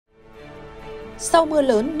Sau mưa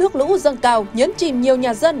lớn, nước lũ dâng cao nhấn chìm nhiều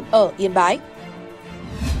nhà dân ở Yên Bái.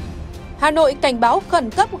 Hà Nội cảnh báo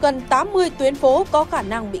khẩn cấp gần 80 tuyến phố có khả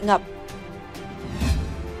năng bị ngập.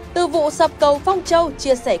 Từ vụ sập cầu Phong Châu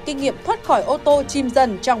chia sẻ kinh nghiệm thoát khỏi ô tô chìm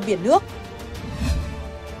dần trong biển nước.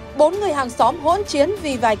 4 người hàng xóm hỗn chiến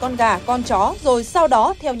vì vài con gà, con chó rồi sau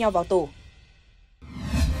đó theo nhau vào tù.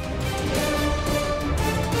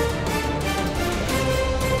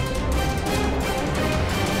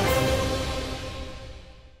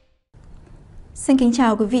 Xin kính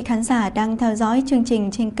chào quý vị khán giả đang theo dõi chương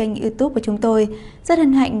trình trên kênh YouTube của chúng tôi. Rất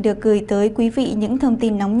hân hạnh được gửi tới quý vị những thông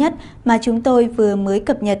tin nóng nhất mà chúng tôi vừa mới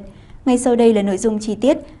cập nhật. Ngay sau đây là nội dung chi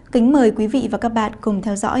tiết. Kính mời quý vị và các bạn cùng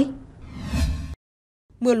theo dõi.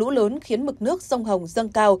 Mưa lũ lớn khiến mực nước sông Hồng dâng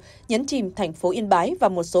cao, nhấn chìm thành phố Yên Bái và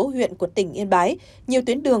một số huyện của tỉnh Yên Bái. Nhiều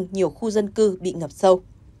tuyến đường, nhiều khu dân cư bị ngập sâu.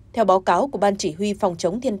 Theo báo cáo của Ban Chỉ huy Phòng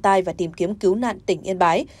chống thiên tai và tìm kiếm cứu nạn tỉnh Yên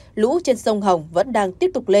Bái, lũ trên sông Hồng vẫn đang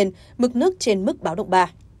tiếp tục lên, mực nước trên mức báo động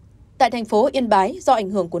 3. Tại thành phố Yên Bái, do ảnh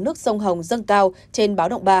hưởng của nước sông Hồng dâng cao trên báo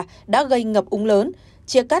động 3 đã gây ngập úng lớn,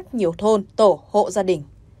 chia cắt nhiều thôn, tổ, hộ gia đình.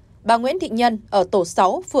 Bà Nguyễn Thị Nhân ở tổ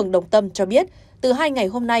 6, phường Đồng Tâm cho biết, từ 2 ngày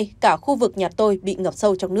hôm nay, cả khu vực nhà tôi bị ngập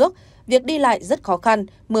sâu trong nước. Việc đi lại rất khó khăn,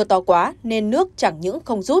 mưa to quá nên nước chẳng những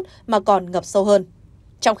không rút mà còn ngập sâu hơn.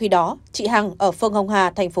 Trong khi đó, chị Hằng ở phường Hồng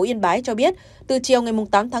Hà, thành phố Yên Bái cho biết, từ chiều ngày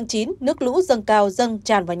 8 tháng 9, nước lũ dâng cao dâng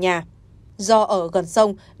tràn vào nhà. Do ở gần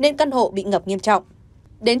sông nên căn hộ bị ngập nghiêm trọng.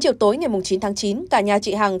 Đến chiều tối ngày 9 tháng 9, cả nhà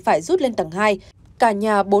chị Hằng phải rút lên tầng 2. Cả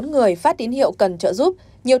nhà 4 người phát tín hiệu cần trợ giúp.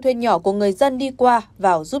 Nhiều thuyền nhỏ của người dân đi qua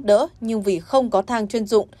vào giúp đỡ, nhưng vì không có thang chuyên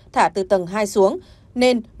dụng thả từ tầng 2 xuống,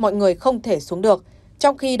 nên mọi người không thể xuống được.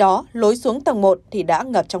 Trong khi đó, lối xuống tầng 1 thì đã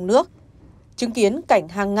ngập trong nước. Chứng kiến cảnh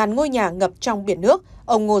hàng ngàn ngôi nhà ngập trong biển nước,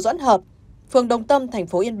 ông Ngô Doãn Hợp, phường Đồng Tâm, thành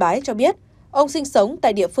phố Yên Bái cho biết, ông sinh sống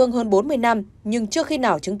tại địa phương hơn 40 năm nhưng chưa khi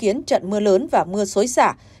nào chứng kiến trận mưa lớn và mưa xối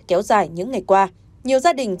xả kéo dài những ngày qua. Nhiều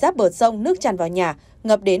gia đình giáp bờ sông nước tràn vào nhà,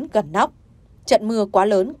 ngập đến gần nóc. Trận mưa quá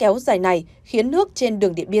lớn kéo dài này khiến nước trên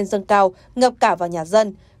đường Điện Biên dâng cao, ngập cả vào nhà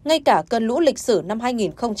dân. Ngay cả cơn lũ lịch sử năm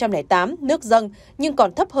 2008, nước dâng nhưng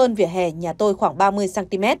còn thấp hơn vỉa hè nhà tôi khoảng 30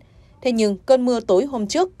 cm. Thế nhưng cơn mưa tối hôm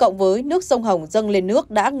trước cộng với nước sông Hồng dâng lên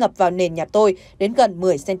nước đã ngập vào nền nhà tôi đến gần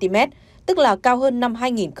 10 cm, tức là cao hơn năm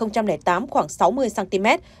 2008 khoảng 60 cm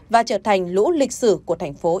và trở thành lũ lịch sử của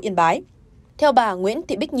thành phố Yên Bái. Theo bà Nguyễn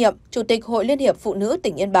Thị Bích Nhiệm, Chủ tịch Hội Liên hiệp Phụ nữ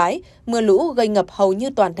tỉnh Yên Bái, mưa lũ gây ngập hầu như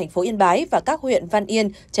toàn thành phố Yên Bái và các huyện Văn Yên,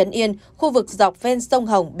 Trấn Yên, khu vực dọc ven sông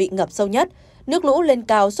Hồng bị ngập sâu nhất. Nước lũ lên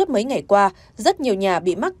cao suốt mấy ngày qua, rất nhiều nhà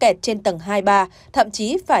bị mắc kẹt trên tầng 2-3, thậm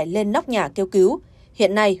chí phải lên nóc nhà kêu cứu.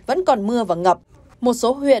 Hiện nay vẫn còn mưa và ngập. Một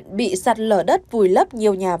số huyện bị sạt lở đất vùi lấp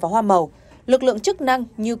nhiều nhà và hoa màu. Lực lượng chức năng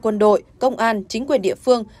như quân đội, công an, chính quyền địa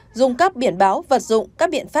phương dùng các biển báo, vật dụng, các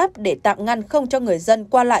biện pháp để tạm ngăn không cho người dân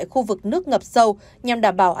qua lại khu vực nước ngập sâu nhằm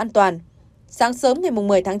đảm bảo an toàn. Sáng sớm ngày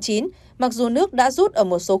 10 tháng 9, mặc dù nước đã rút ở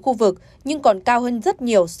một số khu vực nhưng còn cao hơn rất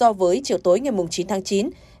nhiều so với chiều tối ngày 9 tháng 9,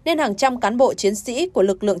 nên hàng trăm cán bộ chiến sĩ của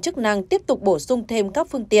lực lượng chức năng tiếp tục bổ sung thêm các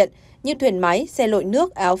phương tiện như thuyền máy, xe lội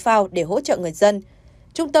nước, áo phao để hỗ trợ người dân.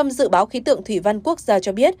 Trung tâm Dự báo Khí tượng Thủy văn Quốc gia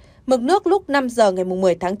cho biết, mực nước lúc 5 giờ ngày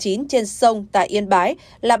 10 tháng 9 trên sông tại Yên Bái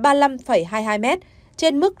là 35,22 m,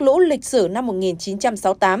 trên mức lũ lịch sử năm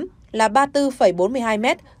 1968 là 34,42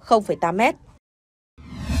 m, 0,8 m.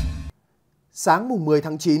 Sáng 10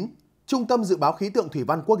 tháng 9, Trung tâm Dự báo Khí tượng Thủy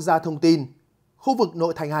văn Quốc gia thông tin, khu vực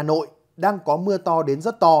nội thành Hà Nội đang có mưa to đến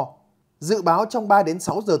rất to. Dự báo trong 3 đến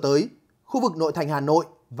 6 giờ tới, khu vực nội thành Hà Nội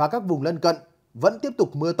và các vùng lân cận vẫn tiếp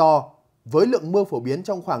tục mưa to, với lượng mưa phổ biến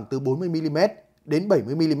trong khoảng từ 40 mm đến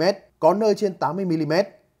 70 mm, có nơi trên 80 mm.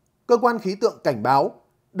 Cơ quan khí tượng cảnh báo,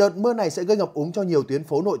 đợt mưa này sẽ gây ngập úng cho nhiều tuyến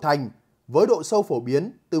phố nội thành, với độ sâu phổ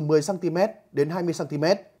biến từ 10 cm đến 20 cm,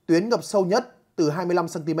 tuyến ngập sâu nhất từ 25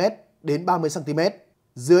 cm đến 30 cm.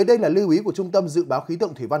 Dưới đây là lưu ý của Trung tâm Dự báo Khí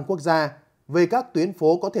tượng Thủy văn Quốc gia về các tuyến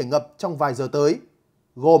phố có thể ngập trong vài giờ tới,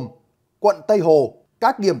 gồm quận Tây Hồ,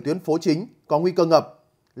 các điểm tuyến phố chính có nguy cơ ngập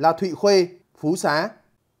là Thụy Khuê, Phú Xá,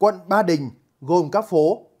 quận Ba Đình gồm các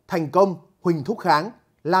phố Thành Công, Huỳnh Thúc Kháng,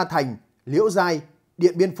 La Thành, Liễu Giai,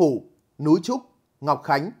 Điện Biên Phủ, Núi Trúc, Ngọc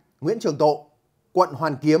Khánh, Nguyễn Trường Tộ, quận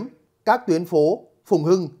Hoàn Kiếm, các tuyến phố Phùng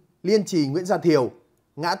Hưng, Liên Trì, Nguyễn Gia Thiều,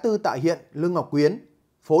 ngã tư Tạ Hiện, Lương Ngọc Quyến,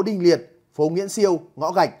 phố Đinh Liệt, phố Nguyễn Siêu,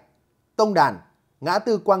 Ngõ Gạch, Tông Đản, ngã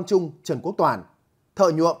tư Quang Trung, Trần Quốc Toản,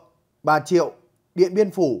 Thợ Nhuộm, Bà Triệu, Điện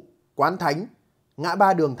Biên Phủ, Quán Thánh, ngã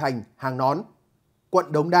ba Đường Thành, Hàng Nón,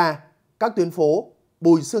 quận Đống Đa, các tuyến phố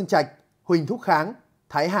Bùi Xương Trạch, Huỳnh Thúc Kháng,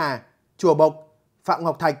 Thái Hà, Chùa Bộc, Phạm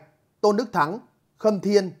Ngọc Thạch, Tôn Đức Thắng, Khâm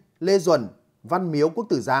Thiên, Lê Duẩn, Văn Miếu Quốc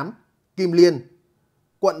Tử Giám, Kim Liên,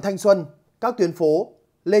 quận Thanh Xuân, các tuyến phố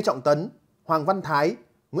Lê Trọng Tấn, Hoàng Văn Thái,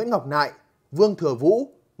 Nguyễn Ngọc Nại, Vương Thừa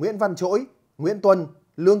Vũ, Nguyễn Văn Trỗi, Nguyễn Tuân,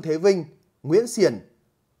 Lương Thế Vinh, Nguyễn Xiển,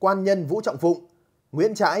 Quan Nhân Vũ Trọng Phụng,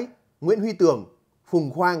 Nguyễn Trãi, Nguyễn Huy Tưởng,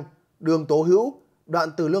 Phùng Khoang, đường Tố Hữu, đoạn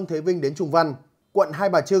từ Lương Thế Vinh đến Trung Văn, quận Hai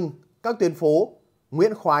Bà Trưng, các tuyến phố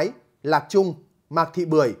Nguyễn Khoái, Lạc Trung, Mạc Thị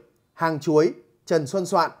Bưởi, Hàng Chuối, Trần Xuân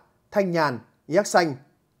Soạn, Thanh Nhàn, Yac Xanh,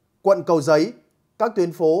 quận Cầu Giấy, các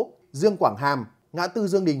tuyến phố Dương Quảng Hàm, ngã tư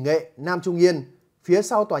Dương Đình Nghệ, Nam Trung Yên, phía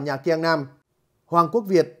sau tòa nhà Kiang Nam, Hoàng Quốc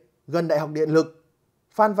Việt, gần Đại học Điện lực,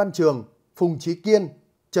 Phan Văn Trường, Phùng Chí Kiên,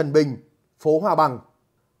 Trần Bình, phố Hòa Bằng,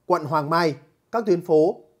 quận Hoàng Mai, các tuyến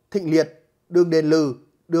phố Thịnh Liệt, đường Đền Lừ,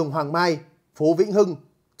 đường Hoàng Mai, phố Vĩnh Hưng,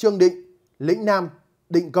 Trương Định, Lĩnh Nam,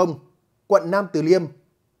 Định Công, quận Nam Từ Liêm,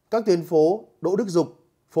 các tuyến phố Đỗ Đức Dục,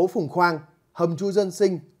 phố Phùng Khoang, hầm chui dân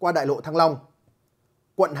sinh qua đại lộ Thăng Long,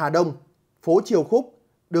 quận Hà Đông, phố Triều Khúc,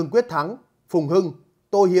 đường Quyết Thắng, Phùng Hưng,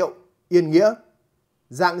 Tô Hiệu, Yên Nghĩa.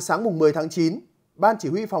 Rạng sáng mùng 10 tháng 9, Ban Chỉ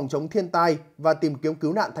huy Phòng chống thiên tai và tìm kiếm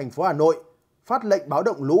cứu nạn thành phố Hà Nội phát lệnh báo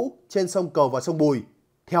động lũ trên sông Cầu và sông Bùi.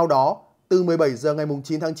 Theo đó, từ 17 giờ ngày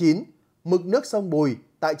 9 tháng 9, mực nước sông Bùi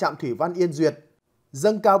tại trạm thủy văn Yên Duyệt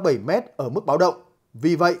dâng cao 7 m ở mức báo động.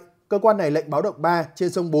 Vì vậy, cơ quan này lệnh báo động 3 trên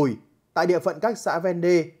sông Bùi tại địa phận các xã ven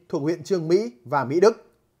đê thuộc huyện Chương Mỹ và Mỹ Đức.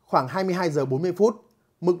 Khoảng 22 giờ 40 phút,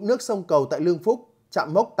 mực nước sông Cầu tại Lương Phúc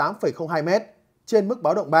chạm mốc 8,02 m trên mức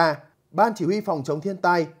báo động 3. Ban Chỉ huy Phòng chống thiên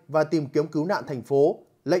tai và tìm kiếm cứu nạn thành phố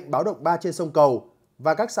lệnh báo động 3 trên sông Cầu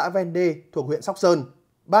và các xã ven đê thuộc huyện Sóc Sơn.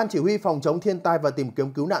 Ban Chỉ huy Phòng chống thiên tai và tìm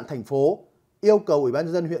kiếm cứu nạn thành phố yêu cầu Ủy ban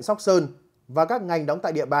nhân dân huyện Sóc Sơn và các ngành đóng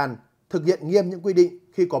tại địa bàn thực hiện nghiêm những quy định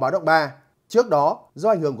khi có báo động 3. Trước đó, do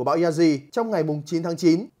ảnh hưởng của bão Yazi, trong ngày 9 tháng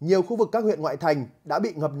 9, nhiều khu vực các huyện ngoại thành đã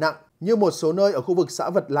bị ngập nặng như một số nơi ở khu vực xã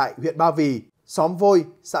Vật Lại, huyện Ba Vì, xóm Vôi,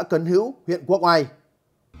 xã Cấn Hữu, huyện Quốc Oai.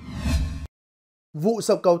 Vụ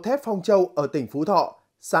sập cầu thép Phong Châu ở tỉnh Phú Thọ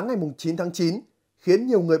sáng ngày 9 tháng 9 khiến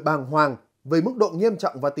nhiều người bàng hoàng về mức độ nghiêm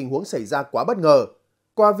trọng và tình huống xảy ra quá bất ngờ.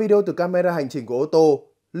 Qua video từ camera hành trình của ô tô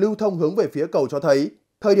lưu thông hướng về phía cầu cho thấy,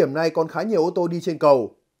 thời điểm này còn khá nhiều ô tô đi trên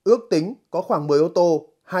cầu. Ước tính có khoảng 10 ô tô,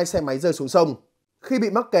 2 xe máy rơi xuống sông. Khi bị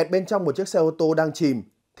mắc kẹt bên trong một chiếc xe ô tô đang chìm,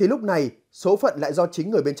 thì lúc này số phận lại do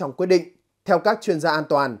chính người bên trong quyết định. Theo các chuyên gia an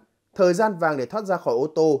toàn, thời gian vàng để thoát ra khỏi ô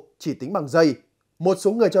tô chỉ tính bằng giây. Một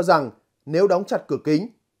số người cho rằng nếu đóng chặt cửa kính,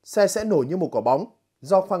 xe sẽ nổi như một quả bóng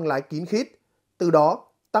do khoang lái kín khít, từ đó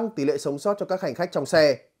tăng tỷ lệ sống sót cho các hành khách trong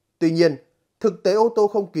xe. Tuy nhiên, thực tế ô tô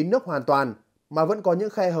không kín nước hoàn toàn mà vẫn có những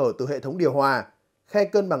khe hở từ hệ thống điều hòa, khe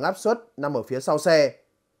cân bằng áp suất nằm ở phía sau xe.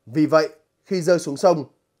 Vì vậy, khi rơi xuống sông,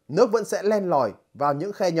 nước vẫn sẽ len lỏi vào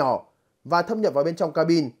những khe nhỏ và thâm nhập vào bên trong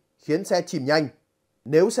cabin, khiến xe chìm nhanh.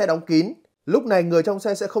 Nếu xe đóng kín, lúc này người trong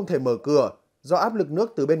xe sẽ không thể mở cửa do áp lực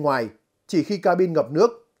nước từ bên ngoài. Chỉ khi cabin ngập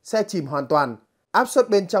nước, xe chìm hoàn toàn, áp suất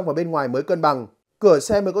bên trong và bên ngoài mới cân bằng, cửa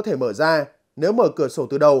xe mới có thể mở ra. Nếu mở cửa sổ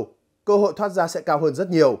từ đầu, cơ hội thoát ra sẽ cao hơn rất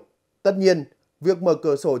nhiều. Tất nhiên, việc mở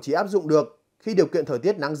cửa sổ chỉ áp dụng được khi điều kiện thời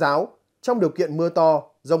tiết nắng ráo. Trong điều kiện mưa to,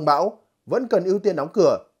 dông bão, vẫn cần ưu tiên đóng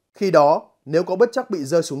cửa. Khi đó, nếu có bất trắc bị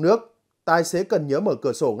rơi xuống nước, tài xế cần nhớ mở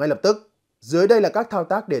cửa sổ ngay lập tức. Dưới đây là các thao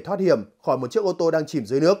tác để thoát hiểm khỏi một chiếc ô tô đang chìm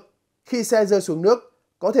dưới nước. Khi xe rơi xuống nước,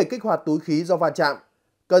 có thể kích hoạt túi khí do va chạm.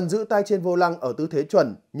 Cần giữ tay trên vô lăng ở tư thế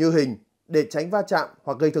chuẩn như hình để tránh va chạm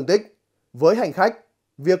hoặc gây thương tích. Với hành khách,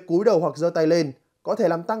 việc cúi đầu hoặc giơ tay lên có thể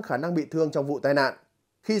làm tăng khả năng bị thương trong vụ tai nạn.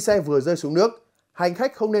 Khi xe vừa rơi xuống nước, hành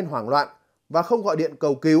khách không nên hoảng loạn và không gọi điện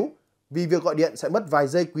cầu cứu, vì việc gọi điện sẽ mất vài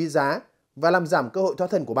giây quý giá và làm giảm cơ hội thoát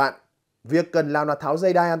thân của bạn. Việc cần làm là tháo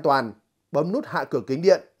dây đai an toàn, bấm nút hạ cửa kính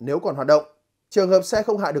điện nếu còn hoạt động. Trường hợp xe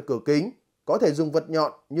không hạ được cửa kính, có thể dùng vật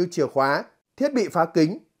nhọn như chìa khóa, thiết bị phá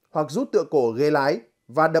kính hoặc rút tựa cổ ở ghế lái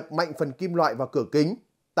và đập mạnh phần kim loại vào cửa kính,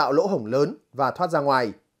 tạo lỗ hổng lớn và thoát ra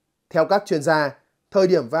ngoài. Theo các chuyên gia, thời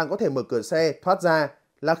điểm vàng có thể mở cửa xe thoát ra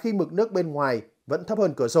là khi mực nước bên ngoài vẫn thấp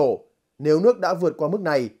hơn cửa sổ. Nếu nước đã vượt qua mức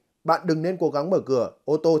này, bạn đừng nên cố gắng mở cửa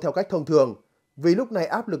ô tô theo cách thông thường, vì lúc này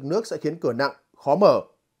áp lực nước sẽ khiến cửa nặng, khó mở.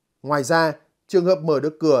 Ngoài ra, trường hợp mở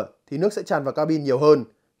được cửa thì nước sẽ tràn vào cabin nhiều hơn,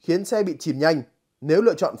 khiến xe bị chìm nhanh. Nếu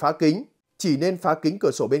lựa chọn phá kính, chỉ nên phá kính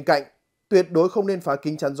cửa sổ bên cạnh. Tuyệt đối không nên phá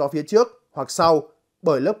kính chắn gió phía trước hoặc sau,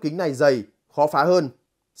 bởi lớp kính này dày, khó phá hơn.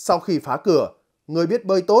 Sau khi phá cửa, người biết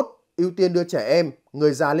bơi tốt ưu tiên đưa trẻ em,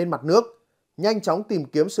 người già lên mặt nước, nhanh chóng tìm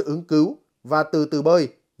kiếm sự ứng cứu và từ từ bơi,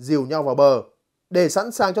 dìu nhau vào bờ. Để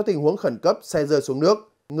sẵn sàng cho tình huống khẩn cấp xe rơi xuống nước,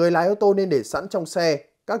 người lái ô tô nên để sẵn trong xe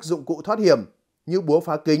các dụng cụ thoát hiểm như búa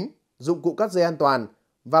phá kính, dụng cụ cắt dây an toàn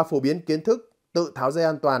và phổ biến kiến thức tự tháo dây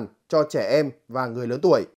an toàn cho trẻ em và người lớn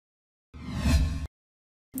tuổi.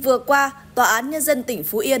 Vừa qua, Tòa án Nhân dân tỉnh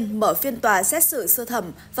Phú Yên mở phiên tòa xét xử sơ thẩm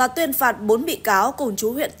và tuyên phạt 4 bị cáo cùng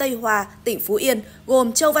trú huyện Tây Hòa, tỉnh Phú Yên,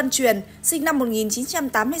 gồm Châu Văn Truyền, sinh năm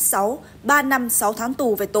 1986, 3 năm 6 tháng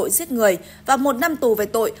tù về tội giết người và 1 năm tù về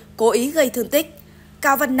tội cố ý gây thương tích.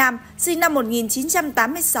 Cao Văn Nam, sinh năm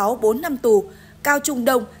 1986, 4 năm tù. Cao Trung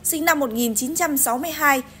Đông, sinh năm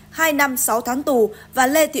 1962, 2 năm 6 tháng tù và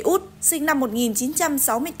Lê Thị Út, sinh năm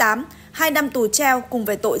 1968, 2 năm tù treo cùng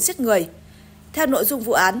về tội giết người. Theo nội dung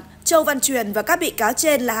vụ án, Châu Văn Truyền và các bị cáo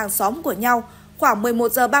trên là hàng xóm của nhau. Khoảng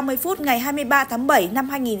 11 giờ 30 phút ngày 23 tháng 7 năm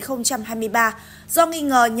 2023, do nghi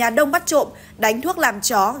ngờ nhà Đông bắt trộm, đánh thuốc làm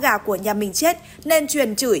chó gà của nhà mình chết nên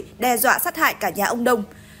Truyền chửi, đe dọa sát hại cả nhà ông Đông.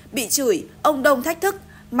 Bị chửi, ông Đông thách thức,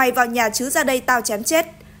 mày vào nhà chứ ra đây tao chém chết.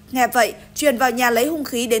 Nghe vậy, Truyền vào nhà lấy hung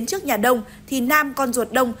khí đến trước nhà Đông, thì Nam con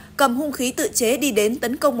ruột Đông cầm hung khí tự chế đi đến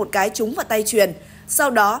tấn công một cái trúng vào tay Truyền.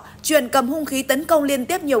 Sau đó, Truyền cầm hung khí tấn công liên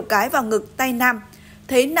tiếp nhiều cái vào ngực tay Nam.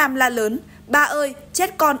 Thấy Nam la lớn, ba ơi,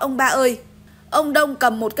 chết con ông ba ơi. Ông Đông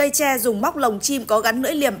cầm một cây tre dùng móc lồng chim có gắn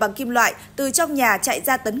lưỡi liềm bằng kim loại từ trong nhà chạy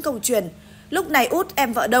ra tấn công Truyền. Lúc này Út,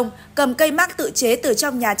 em vợ Đông, cầm cây mác tự chế từ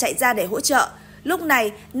trong nhà chạy ra để hỗ trợ. Lúc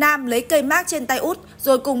này, Nam lấy cây mác trên tay Út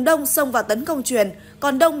rồi cùng Đông xông vào tấn công Truyền,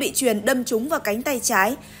 còn Đông bị Truyền đâm trúng vào cánh tay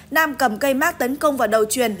trái. Nam cầm cây mác tấn công vào đầu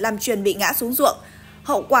Truyền làm Truyền bị ngã xuống ruộng.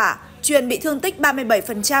 Hậu quả, Truyền bị thương tích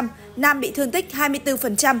 37%, Nam bị thương tích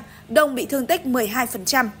 24%, Đông bị thương tích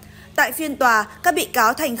 12%. Tại phiên tòa, các bị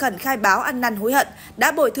cáo thành khẩn khai báo ăn năn hối hận,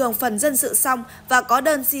 đã bồi thường phần dân sự xong và có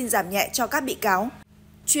đơn xin giảm nhẹ cho các bị cáo.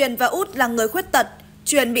 Truyền và Út là người khuyết tật,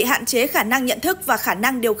 Truyền bị hạn chế khả năng nhận thức và khả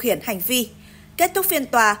năng điều khiển hành vi. Kết thúc phiên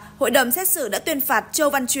tòa, hội đồng xét xử đã tuyên phạt Châu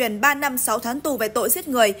Văn Truyền 3 năm 6 tháng tù về tội giết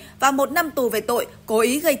người và 1 năm tù về tội cố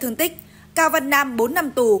ý gây thương tích. Cao Văn Nam 4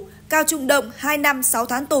 năm tù, Cao Trung Đông 2 năm 6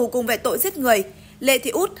 tháng tù cùng về tội giết người. Lê Thị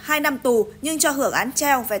Út 2 năm tù nhưng cho hưởng án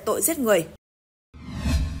treo về tội giết người.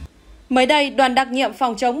 Mới đây, Đoàn đặc nhiệm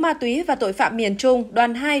phòng chống ma túy và tội phạm miền Trung,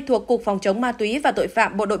 đoàn 2 thuộc Cục Phòng chống ma túy và tội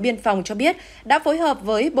phạm Bộ đội Biên phòng cho biết đã phối hợp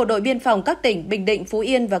với Bộ đội Biên phòng các tỉnh Bình Định, Phú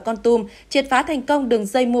Yên và Kon Tum triệt phá thành công đường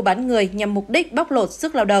dây mua bán người nhằm mục đích bóc lột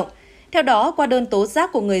sức lao động. Theo đó, qua đơn tố giác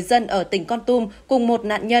của người dân ở tỉnh Kon Tum cùng một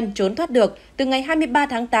nạn nhân trốn thoát được, từ ngày 23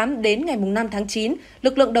 tháng 8 đến ngày 5 tháng 9,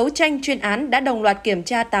 lực lượng đấu tranh chuyên án đã đồng loạt kiểm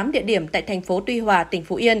tra 8 địa điểm tại thành phố Tuy Hòa, tỉnh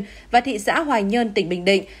Phú Yên và thị xã Hoài Nhơn, tỉnh Bình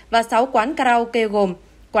Định và 6 quán karaoke gồm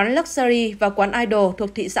quán Luxury và quán Idol thuộc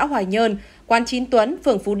thị xã Hoài Nhơn, quán Chín Tuấn,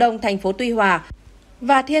 phường Phú Đông, thành phố Tuy Hòa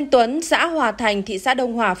và Thiên Tuấn, xã Hòa Thành, thị xã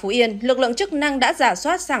Đông Hòa, Phú Yên. Lực lượng chức năng đã rà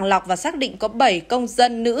soát, sàng lọc và xác định có 7 công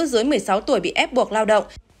dân nữ dưới 16 tuổi bị ép buộc lao động.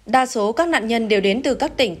 Đa số các nạn nhân đều đến từ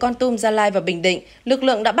các tỉnh Kon Tum, Gia Lai và Bình Định. Lực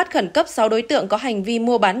lượng đã bắt khẩn cấp 6 đối tượng có hành vi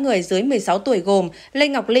mua bán người dưới 16 tuổi gồm Lê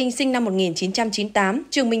Ngọc Linh sinh năm 1998,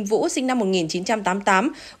 Trương Minh Vũ sinh năm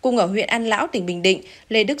 1988, cùng ở huyện An Lão, tỉnh Bình Định,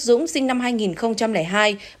 Lê Đức Dũng sinh năm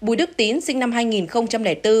 2002, Bùi Đức Tín sinh năm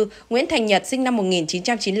 2004, Nguyễn Thành Nhật sinh năm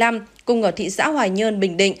 1995, cùng ở thị xã Hoài Nhơn,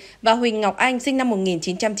 Bình Định và Huỳnh Ngọc Anh sinh năm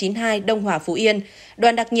 1992, Đông Hòa, Phú Yên.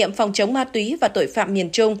 Đoàn đặc nhiệm phòng chống ma túy và tội phạm miền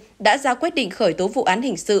Trung đã ra quyết định khởi tố vụ án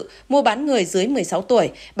hình sự mua bán người dưới 16 tuổi,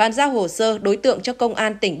 bàn giao hồ sơ đối tượng cho Công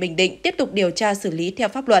an tỉnh Bình Định tiếp tục điều tra xử lý theo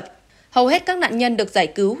pháp luật. Hầu hết các nạn nhân được giải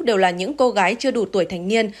cứu đều là những cô gái chưa đủ tuổi thành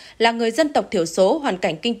niên, là người dân tộc thiểu số, hoàn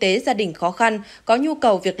cảnh kinh tế gia đình khó khăn, có nhu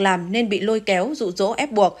cầu việc làm nên bị lôi kéo, dụ dỗ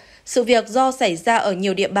ép buộc. Sự việc do xảy ra ở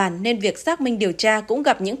nhiều địa bàn nên việc xác minh điều tra cũng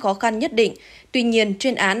gặp những khó khăn nhất định. Tuy nhiên,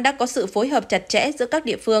 chuyên án đã có sự phối hợp chặt chẽ giữa các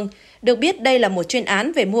địa phương. Được biết, đây là một chuyên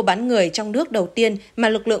án về mua bán người trong nước đầu tiên mà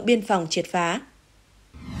lực lượng biên phòng triệt phá.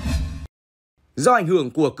 Do ảnh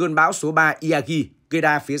hưởng của cơn bão số 3 Yagi, cây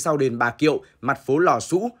đa phía sau đền Bà Kiệu, mặt phố Lò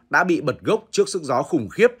Sũ đã bị bật gốc trước sức gió khủng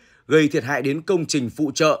khiếp, gây thiệt hại đến công trình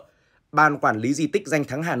phụ trợ. Ban Quản lý Di tích Danh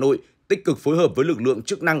thắng Hà Nội tích cực phối hợp với lực lượng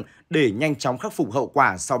chức năng để nhanh chóng khắc phục hậu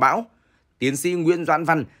quả sau bão. Tiến sĩ Nguyễn Doãn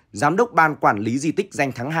Văn, Giám đốc Ban Quản lý Di tích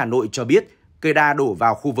Danh thắng Hà Nội cho biết, cây đa đổ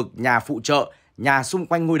vào khu vực nhà phụ trợ, nhà xung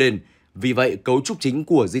quanh ngôi đền. Vì vậy, cấu trúc chính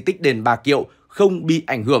của di tích đền Bà Kiệu không bị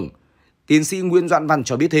ảnh hưởng. Tiến sĩ Nguyễn Doãn Văn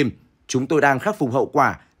cho biết thêm, chúng tôi đang khắc phục hậu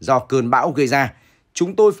quả do cơn bão gây ra.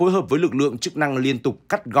 Chúng tôi phối hợp với lực lượng chức năng liên tục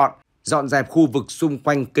cắt gọn, dọn dẹp khu vực xung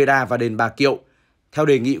quanh cây đa và đền Bà Kiệu. Theo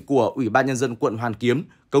đề nghị của Ủy ban Nhân dân quận Hoàn Kiếm,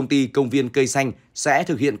 công ty Công viên Cây Xanh sẽ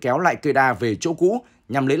thực hiện kéo lại cây đa về chỗ cũ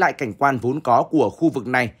nhằm lấy lại cảnh quan vốn có của khu vực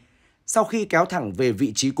này. Sau khi kéo thẳng về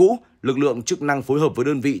vị trí cũ, lực lượng chức năng phối hợp với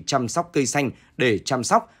đơn vị chăm sóc cây xanh để chăm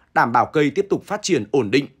sóc, đảm bảo cây tiếp tục phát triển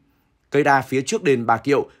ổn định. Cây đa phía trước đền Bà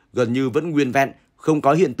Kiệu gần như vẫn nguyên vẹn, không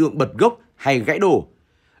có hiện tượng bật gốc hay gãy đổ.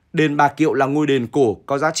 Đền Bà Kiệu là ngôi đền cổ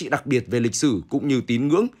có giá trị đặc biệt về lịch sử cũng như tín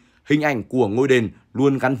ngưỡng. Hình ảnh của ngôi đền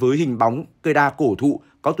luôn gắn với hình bóng cây đa cổ thụ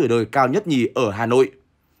có tuổi đời cao nhất nhì ở Hà Nội.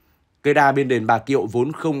 Cây đa bên đền Bà Kiệu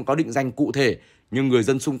vốn không có định danh cụ thể, nhưng người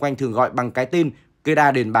dân xung quanh thường gọi bằng cái tên cây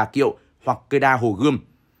đa đền Bà Kiệu hoặc cây đa Hồ Gươm.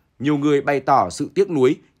 Nhiều người bày tỏ sự tiếc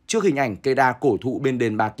nuối trước hình ảnh cây đa cổ thụ bên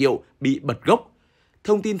đền Bà Kiệu bị bật gốc.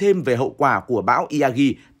 Thông tin thêm về hậu quả của bão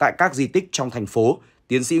Yagi tại các di tích trong thành phố,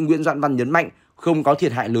 tiến sĩ Nguyễn Doãn Văn nhấn mạnh không có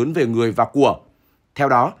thiệt hại lớn về người và của. Theo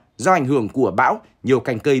đó, do ảnh hưởng của bão, nhiều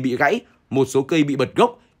cành cây bị gãy, một số cây bị bật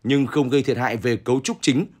gốc nhưng không gây thiệt hại về cấu trúc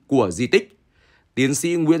chính của di tích. Tiến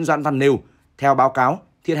sĩ Nguyễn Doãn Văn nêu, theo báo cáo,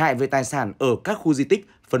 thiệt hại về tài sản ở các khu di tích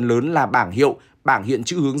phần lớn là bảng hiệu, bảng hiện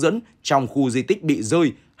chữ hướng dẫn trong khu di tích bị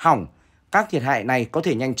rơi, hỏng. Các thiệt hại này có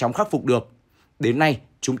thể nhanh chóng khắc phục được. Đến nay,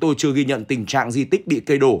 chúng tôi chưa ghi nhận tình trạng di tích bị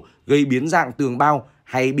cây đổ, gây biến dạng tường bao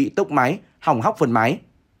hay bị tốc mái, hỏng hóc phần mái.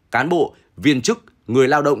 Cán bộ, viên chức, người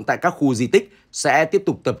lao động tại các khu di tích sẽ tiếp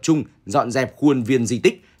tục tập trung dọn dẹp khuôn viên di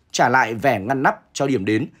tích, trả lại vẻ ngăn nắp cho điểm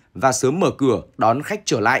đến và sớm mở cửa đón khách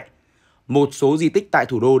trở lại. Một số di tích tại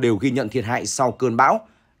thủ đô đều ghi nhận thiệt hại sau cơn bão.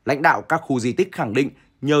 Lãnh đạo các khu di tích khẳng định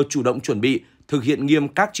nhờ chủ động chuẩn bị, thực hiện nghiêm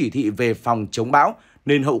các chỉ thị về phòng chống bão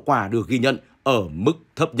nên hậu quả được ghi nhận ở mức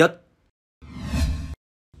thấp nhất.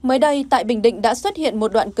 Mới đây, tại Bình Định đã xuất hiện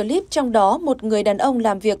một đoạn clip trong đó một người đàn ông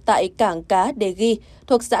làm việc tại cảng cá Đề Ghi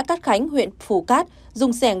thuộc xã Cát Khánh, huyện Phù Cát,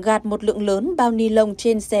 dùng xẻng gạt một lượng lớn bao ni lông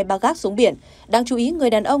trên xe ba gác xuống biển. Đáng chú ý, người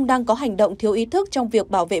đàn ông đang có hành động thiếu ý thức trong việc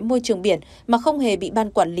bảo vệ môi trường biển mà không hề bị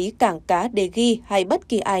ban quản lý cảng cá Đề Ghi hay bất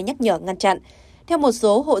kỳ ai nhắc nhở ngăn chặn. Theo một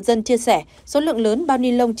số hộ dân chia sẻ, số lượng lớn bao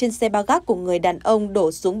ni lông trên xe ba gác của người đàn ông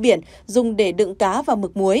đổ xuống biển dùng để đựng cá và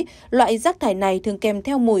mực muối. Loại rác thải này thường kèm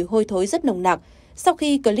theo mùi hôi thối rất nồng nặc. Sau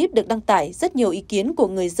khi clip được đăng tải, rất nhiều ý kiến của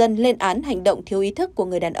người dân lên án hành động thiếu ý thức của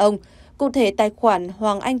người đàn ông. Cụ thể, tài khoản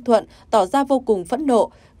Hoàng Anh Thuận tỏ ra vô cùng phẫn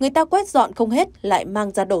nộ. Người ta quét dọn không hết, lại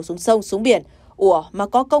mang ra đổ xuống sông, xuống biển. Ủa, mà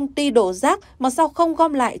có công ty đổ rác mà sao không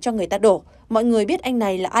gom lại cho người ta đổ? Mọi người biết anh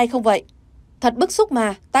này là ai không vậy? Thật bức xúc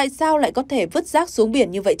mà, tại sao lại có thể vứt rác xuống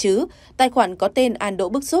biển như vậy chứ? Tài khoản có tên An Đỗ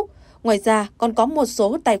bức xúc. Ngoài ra, còn có một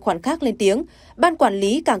số tài khoản khác lên tiếng. Ban quản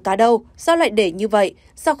lý cảng cá đâu? Sao lại để như vậy?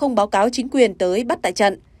 Sao không báo cáo chính quyền tới bắt tại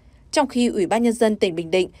trận? Trong khi Ủy ban Nhân dân tỉnh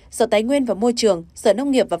Bình Định, Sở Tài nguyên và Môi trường, Sở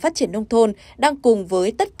Nông nghiệp và Phát triển Nông thôn đang cùng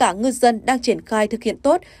với tất cả ngư dân đang triển khai thực hiện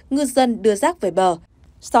tốt ngư dân đưa rác về bờ.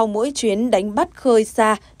 Sau mỗi chuyến đánh bắt khơi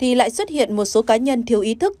xa thì lại xuất hiện một số cá nhân thiếu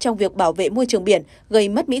ý thức trong việc bảo vệ môi trường biển, gây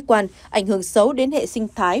mất mỹ quan, ảnh hưởng xấu đến hệ sinh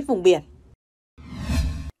thái vùng biển.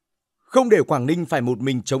 Không để Quảng Ninh phải một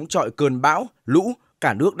mình chống chọi cơn bão, lũ,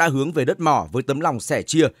 cả nước đã hướng về đất mỏ với tấm lòng sẻ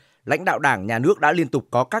chia. Lãnh đạo Đảng, Nhà nước đã liên tục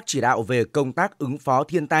có các chỉ đạo về công tác ứng phó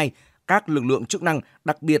thiên tai. Các lực lượng chức năng,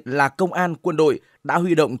 đặc biệt là công an, quân đội đã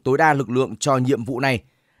huy động tối đa lực lượng cho nhiệm vụ này.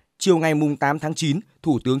 Chiều ngày 8 tháng 9,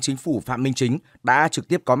 Thủ tướng Chính phủ Phạm Minh Chính đã trực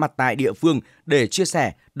tiếp có mặt tại địa phương để chia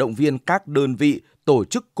sẻ, động viên các đơn vị, tổ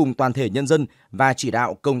chức cùng toàn thể nhân dân và chỉ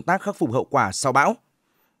đạo công tác khắc phục hậu quả sau bão.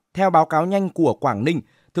 Theo báo cáo nhanh của Quảng Ninh,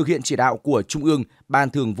 thực hiện chỉ đạo của Trung ương, Ban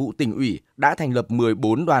Thường vụ Tỉnh ủy đã thành lập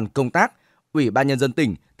 14 đoàn công tác, Ủy ban Nhân dân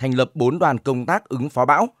tỉnh thành lập 4 đoàn công tác ứng phó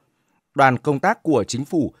bão. Đoàn công tác của Chính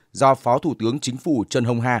phủ do Phó Thủ tướng Chính phủ Trần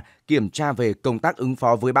Hồng Hà kiểm tra về công tác ứng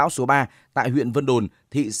phó với bão số 3 tại huyện Vân Đồn,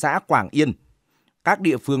 thị xã Quảng Yên. Các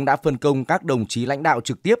địa phương đã phân công các đồng chí lãnh đạo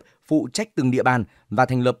trực tiếp phụ trách từng địa bàn và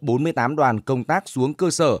thành lập 48 đoàn công tác xuống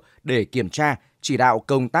cơ sở để kiểm tra, chỉ đạo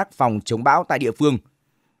công tác phòng chống bão tại địa phương.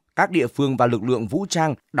 Các địa phương và lực lượng vũ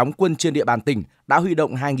trang đóng quân trên địa bàn tỉnh đã huy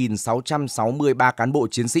động 2.663 cán bộ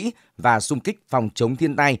chiến sĩ và xung kích phòng chống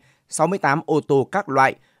thiên tai, 68 ô tô các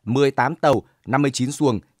loại, 18 tàu, 59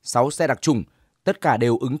 xuồng, 6 xe đặc trùng. Tất cả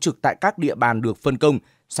đều ứng trực tại các địa bàn được phân công,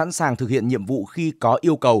 sẵn sàng thực hiện nhiệm vụ khi có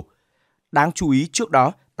yêu cầu. Đáng chú ý trước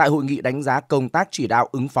đó, tại hội nghị đánh giá công tác chỉ đạo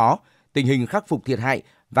ứng phó, tình hình khắc phục thiệt hại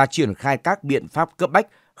và triển khai các biện pháp cấp bách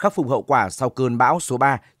khắc phục hậu quả sau cơn bão số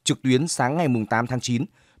 3 trực tuyến sáng ngày 8 tháng 9,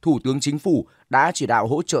 Thủ tướng Chính phủ đã chỉ đạo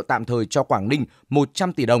hỗ trợ tạm thời cho Quảng Ninh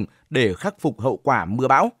 100 tỷ đồng để khắc phục hậu quả mưa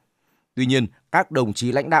bão. Tuy nhiên, các đồng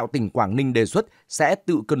chí lãnh đạo tỉnh Quảng Ninh đề xuất sẽ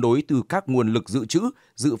tự cân đối từ các nguồn lực dự trữ,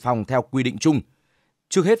 dự phòng theo quy định chung.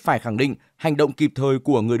 Trước hết phải khẳng định, hành động kịp thời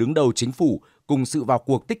của người đứng đầu chính phủ cùng sự vào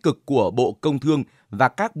cuộc tích cực của Bộ Công Thương và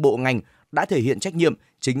các bộ ngành đã thể hiện trách nhiệm,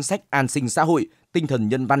 chính sách an sinh xã hội, tinh thần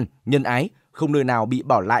nhân văn, nhân ái, không nơi nào bị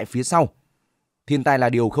bỏ lại phía sau. Thiên tai là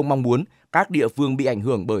điều không mong muốn, các địa phương bị ảnh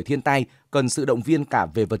hưởng bởi thiên tai cần sự động viên cả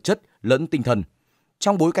về vật chất lẫn tinh thần.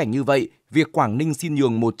 Trong bối cảnh như vậy, việc Quảng Ninh xin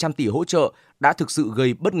nhường 100 tỷ hỗ trợ đã thực sự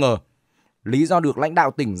gây bất ngờ. Lý do được lãnh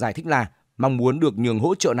đạo tỉnh giải thích là mong muốn được nhường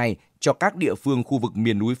hỗ trợ này cho các địa phương khu vực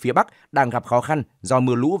miền núi phía Bắc đang gặp khó khăn do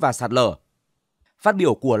mưa lũ và sạt lở. Phát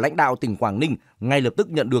biểu của lãnh đạo tỉnh Quảng Ninh ngay lập tức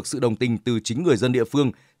nhận được sự đồng tình từ chính người dân địa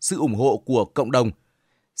phương, sự ủng hộ của cộng đồng.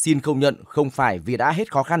 Xin không nhận không phải vì đã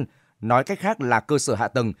hết khó khăn, nói cách khác là cơ sở hạ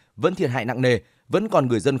tầng vẫn thiệt hại nặng nề, vẫn còn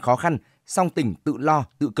người dân khó khăn, song tỉnh tự lo,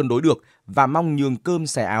 tự cân đối được và mong nhường cơm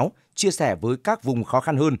xẻ áo, chia sẻ với các vùng khó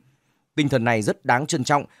khăn hơn. Tinh thần này rất đáng trân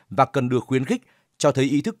trọng và cần được khuyến khích, cho thấy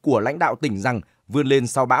ý thức của lãnh đạo tỉnh rằng vươn lên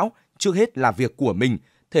sau bão trước hết là việc của mình,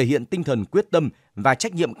 thể hiện tinh thần quyết tâm và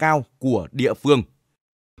trách nhiệm cao của địa phương.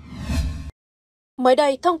 Mới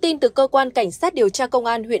đây, thông tin từ Cơ quan Cảnh sát điều tra Công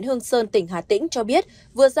an huyện Hương Sơn, tỉnh Hà Tĩnh cho biết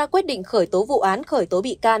vừa ra quyết định khởi tố vụ án, khởi tố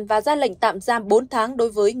bị can và ra lệnh tạm giam 4 tháng đối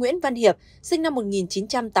với Nguyễn Văn Hiệp, sinh năm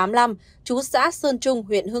 1985, trú xã Sơn Trung,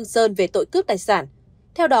 huyện Hương Sơn về tội cướp tài sản.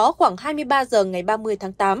 Theo đó, khoảng 23 giờ ngày 30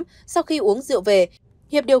 tháng 8, sau khi uống rượu về,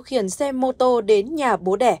 Hiệp điều khiển xe mô tô đến nhà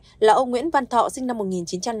bố đẻ là ông Nguyễn Văn Thọ, sinh năm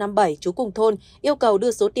 1957, trú cùng thôn, yêu cầu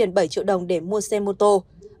đưa số tiền 7 triệu đồng để mua xe mô tô.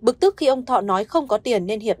 Bực tức khi ông Thọ nói không có tiền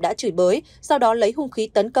nên Hiệp đã chửi bới, sau đó lấy hung khí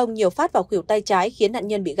tấn công nhiều phát vào khuỷu tay trái khiến nạn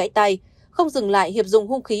nhân bị gãy tay. Không dừng lại, Hiệp dùng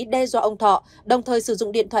hung khí đe dọa ông Thọ, đồng thời sử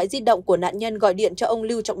dụng điện thoại di động của nạn nhân gọi điện cho ông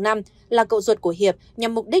Lưu Trọng Năm, là cậu ruột của Hiệp,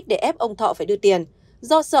 nhằm mục đích để ép ông Thọ phải đưa tiền.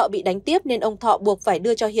 Do sợ bị đánh tiếp nên ông Thọ buộc phải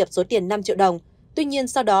đưa cho Hiệp số tiền 5 triệu đồng. Tuy nhiên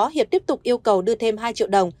sau đó Hiệp tiếp tục yêu cầu đưa thêm 2 triệu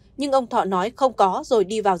đồng, nhưng ông Thọ nói không có rồi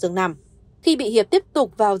đi vào giường nằm. Khi bị Hiệp tiếp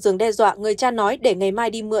tục vào giường đe dọa, người cha nói để ngày mai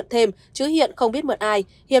đi mượn thêm, chứ hiện không biết mượn ai.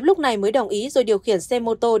 Hiệp lúc này mới đồng ý rồi điều khiển xe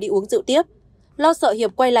mô tô đi uống rượu tiếp. Lo sợ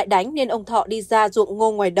Hiệp quay lại đánh nên ông Thọ đi ra ruộng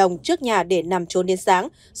ngô ngoài đồng trước nhà để nằm trốn đến sáng.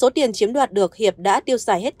 Số tiền chiếm đoạt được Hiệp đã tiêu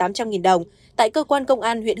xài hết 800.000 đồng. Tại cơ quan công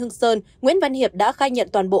an huyện Hương Sơn, Nguyễn Văn Hiệp đã khai nhận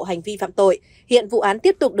toàn bộ hành vi phạm tội. Hiện vụ án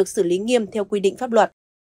tiếp tục được xử lý nghiêm theo quy định pháp luật.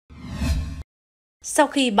 Sau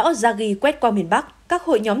khi bão Yagi quét qua miền Bắc, các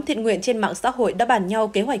hội nhóm thiện nguyện trên mạng xã hội đã bàn nhau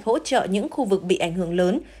kế hoạch hỗ trợ những khu vực bị ảnh hưởng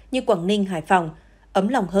lớn như Quảng Ninh, Hải Phòng. Ấm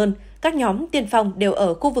lòng hơn, các nhóm Tiền Phong đều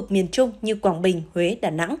ở khu vực miền Trung như Quảng Bình, Huế, Đà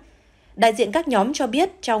Nẵng. Đại diện các nhóm cho biết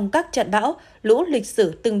trong các trận bão, lũ lịch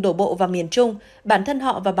sử từng đổ bộ vào miền Trung, bản thân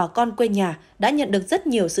họ và bà con quê nhà đã nhận được rất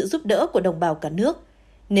nhiều sự giúp đỡ của đồng bào cả nước.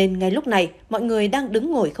 Nên ngay lúc này, mọi người đang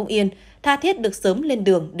đứng ngồi không yên, tha thiết được sớm lên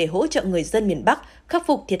đường để hỗ trợ người dân miền Bắc khắc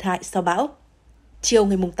phục thiệt hại sau bão. Chiều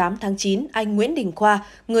ngày 8 tháng 9, anh Nguyễn Đình Khoa,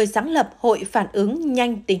 người sáng lập Hội Phản ứng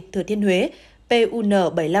Nhanh tỉnh Thừa Thiên Huế,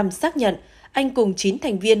 PUN75 xác nhận anh cùng 9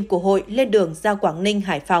 thành viên của hội lên đường ra Quảng Ninh,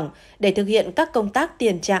 Hải Phòng để thực hiện các công tác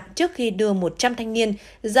tiền trạm trước khi đưa 100 thanh niên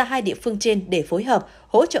ra hai địa phương trên để phối hợp,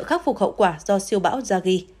 hỗ trợ khắc phục hậu quả do siêu bão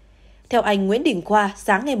Yagi. Theo anh Nguyễn Đình Khoa,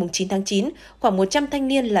 sáng ngày 9 tháng 9, khoảng 100 thanh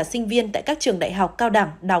niên là sinh viên tại các trường đại học cao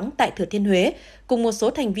đẳng đóng tại Thừa Thiên Huế, cùng một số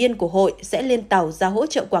thành viên của hội sẽ lên tàu ra hỗ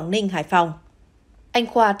trợ Quảng Ninh, Hải Phòng. Anh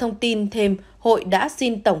Khoa thông tin thêm, hội đã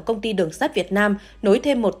xin Tổng Công ty Đường sắt Việt Nam nối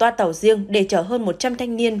thêm một toa tàu riêng để chở hơn 100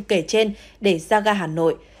 thanh niên kể trên để ra ga Hà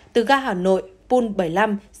Nội. Từ ga Hà Nội,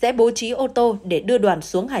 PUN75 sẽ bố trí ô tô để đưa đoàn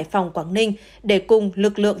xuống Hải Phòng, Quảng Ninh để cùng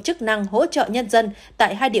lực lượng chức năng hỗ trợ nhân dân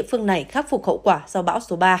tại hai địa phương này khắc phục hậu quả do bão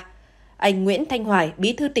số 3. Anh Nguyễn Thanh Hoài,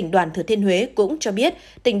 bí thư tỉnh đoàn Thừa Thiên Huế cũng cho biết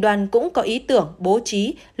tỉnh đoàn cũng có ý tưởng bố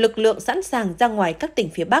trí lực lượng sẵn sàng ra ngoài các tỉnh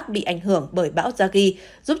phía Bắc bị ảnh hưởng bởi bão Yagi,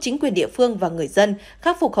 giúp chính quyền địa phương và người dân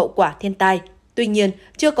khắc phục hậu quả thiên tai. Tuy nhiên,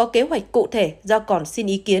 chưa có kế hoạch cụ thể do còn xin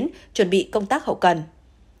ý kiến, chuẩn bị công tác hậu cần.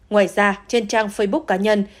 Ngoài ra, trên trang Facebook cá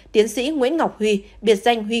nhân, tiến sĩ Nguyễn Ngọc Huy, biệt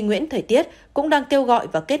danh Huy Nguyễn Thời tiết, cũng đang kêu gọi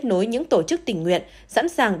và kết nối những tổ chức tình nguyện sẵn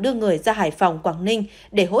sàng đưa người ra Hải Phòng, Quảng Ninh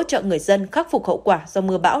để hỗ trợ người dân khắc phục hậu quả do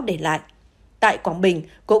mưa bão để lại. Tại Quảng Bình,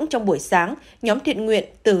 cũng trong buổi sáng, nhóm thiện nguyện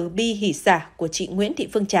Từ Bi Hỷ Xả của chị Nguyễn Thị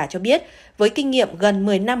Phương Trà cho biết, với kinh nghiệm gần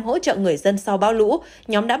 10 năm hỗ trợ người dân sau bão lũ,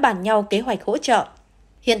 nhóm đã bàn nhau kế hoạch hỗ trợ.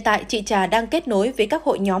 Hiện tại, chị Trà đang kết nối với các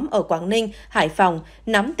hội nhóm ở Quảng Ninh, Hải Phòng,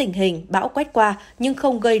 nắm tình hình bão quét qua nhưng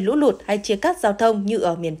không gây lũ lụt hay chia cắt giao thông như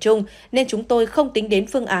ở miền Trung, nên chúng tôi không tính đến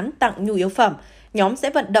phương án tặng nhu yếu phẩm. Nhóm sẽ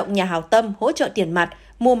vận động nhà hảo tâm hỗ trợ tiền mặt,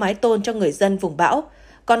 mua mái tôn cho người dân vùng bão.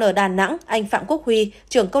 Còn ở Đà Nẵng, anh Phạm Quốc Huy,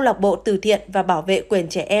 trưởng câu lạc bộ từ thiện và bảo vệ quyền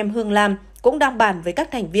trẻ em Hương Lam, cũng đang bàn với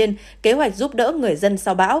các thành viên kế hoạch giúp đỡ người dân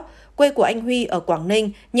sau bão. Quê của anh Huy ở Quảng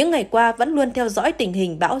Ninh, những ngày qua vẫn luôn theo dõi tình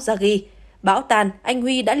hình bão Yagi. Bão tan, anh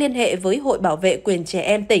Huy đã liên hệ với Hội Bảo vệ quyền trẻ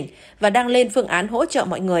em tỉnh và đang lên phương án hỗ trợ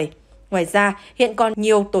mọi người. Ngoài ra, hiện còn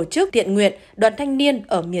nhiều tổ chức thiện nguyện, đoàn thanh niên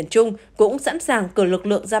ở miền Trung cũng sẵn sàng cử lực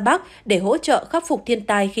lượng ra Bắc để hỗ trợ khắc phục thiên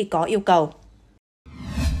tai khi có yêu cầu.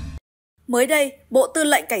 Mới đây, Bộ Tư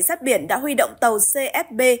lệnh Cảnh sát biển đã huy động tàu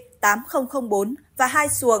CSB 8004 và 2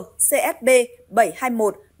 xuồng CSB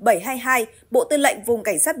 721, 722, Bộ Tư lệnh Vùng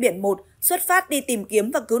Cảnh sát biển 1 xuất phát đi tìm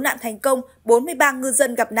kiếm và cứu nạn thành công 43 ngư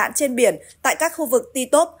dân gặp nạn trên biển tại các khu vực Ti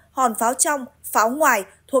Tốp, Hòn Pháo Trong, Pháo Ngoài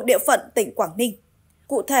thuộc địa phận tỉnh Quảng Ninh.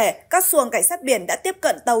 Cụ thể, các xuồng cảnh sát biển đã tiếp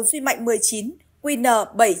cận tàu Duy Mạnh 19,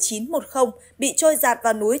 QN7910 bị trôi dạt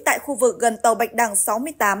vào núi tại khu vực gần tàu Bạch Đằng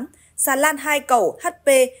 68, xà lan 2 cẩu HP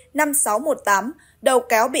 5618, đầu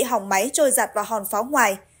kéo bị hỏng máy trôi dạt vào Hòn Pháo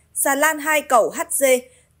Ngoài, xà lan 2 cẩu HG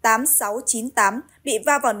 8698 bị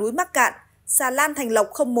va vào núi Mắc Cạn, xà lan Thành Lộc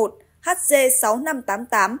 01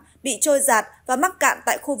 HG6588 bị trôi dạt và mắc cạn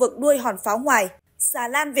tại khu vực đuôi hòn pháo ngoài. Xà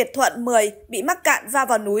lan Việt Thuận 10 bị mắc cạn va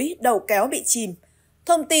vào núi, đầu kéo bị chìm.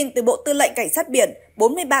 Thông tin từ Bộ Tư lệnh Cảnh sát biển,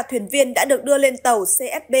 43 thuyền viên đã được đưa lên tàu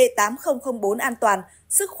CSB 8004 an toàn,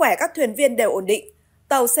 sức khỏe các thuyền viên đều ổn định.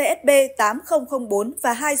 Tàu CSB 8004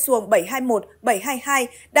 và 2 xuồng 721, 722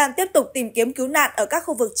 đang tiếp tục tìm kiếm cứu nạn ở các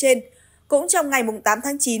khu vực trên. Cũng trong ngày 8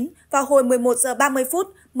 tháng 9, vào hồi 11 giờ 30 phút,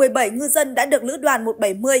 17 ngư dân đã được Lữ đoàn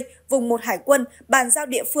 170, vùng 1 Hải quân, bàn giao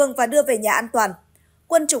địa phương và đưa về nhà an toàn.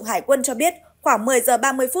 Quân chủng Hải quân cho biết, khoảng 10 giờ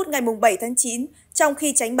 30 phút ngày 7 tháng 9, trong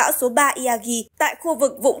khi tránh bão số 3 Yagi, tại khu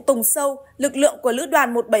vực Vụng Tùng Sâu, lực lượng của Lữ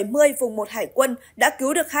đoàn 170, vùng 1 Hải quân đã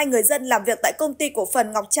cứu được 2 người dân làm việc tại công ty cổ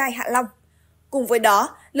phần Ngọc Trai Hạ Long. Cùng với đó,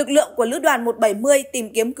 lực lượng của Lữ đoàn 170 tìm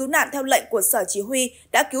kiếm cứu nạn theo lệnh của Sở Chỉ huy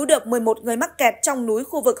đã cứu được 11 người mắc kẹt trong núi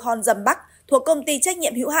khu vực Hòn Dầm Bắc thuộc Công ty Trách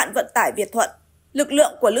nhiệm hữu hạn Vận tải Việt Thuận. Lực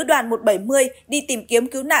lượng của Lữ đoàn 170 đi tìm kiếm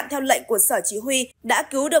cứu nạn theo lệnh của Sở Chỉ huy đã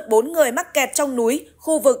cứu được 4 người mắc kẹt trong núi,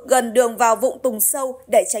 khu vực gần đường vào Vụng Tùng Sâu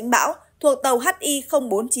để tránh bão, thuộc tàu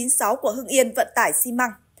HI0496 của Hưng Yên Vận tải xi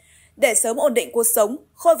măng. Để sớm ổn định cuộc sống,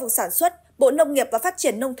 khôi phục sản xuất, Bộ Nông nghiệp và Phát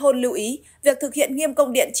triển Nông thôn lưu ý việc thực hiện nghiêm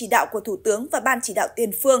công điện chỉ đạo của Thủ tướng và Ban chỉ đạo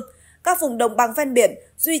tiền phương. Các vùng đồng bằng ven biển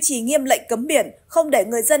duy trì nghiêm lệnh cấm biển, không để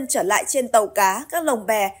người dân trở lại trên tàu cá, các lồng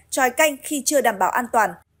bè, chòi canh khi chưa đảm bảo an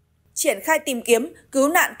toàn. Triển khai tìm kiếm, cứu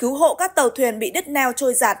nạn cứu hộ các tàu thuyền bị đứt neo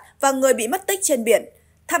trôi dạt và người bị mất tích trên biển.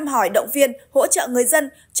 Thăm hỏi động viên, hỗ trợ người dân,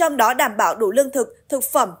 trong đó đảm bảo đủ lương thực, thực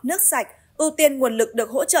phẩm, nước sạch, ưu tiên nguồn lực được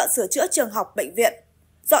hỗ trợ sửa chữa trường học, bệnh viện.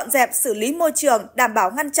 Dọn dẹp, xử lý môi trường, đảm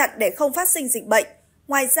bảo ngăn chặn để không phát sinh dịch bệnh.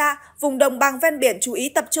 Ngoài ra, vùng đồng bằng ven biển chú ý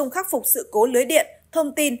tập trung khắc phục sự cố lưới điện,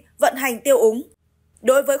 thông tin, vận hành tiêu úng.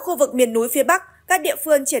 Đối với khu vực miền núi phía Bắc, các địa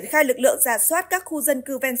phương triển khai lực lượng rà soát các khu dân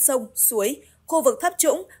cư ven sông, suối, khu vực thấp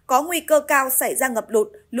trũng có nguy cơ cao xảy ra ngập lụt,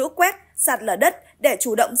 lũ quét, sạt lở đất để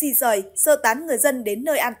chủ động di rời, sơ tán người dân đến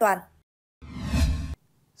nơi an toàn.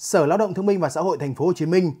 Sở Lao động Thương binh và Xã hội Thành phố Hồ Chí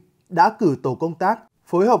Minh đã cử tổ công tác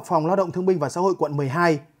phối hợp Phòng Lao động Thương binh và Xã hội quận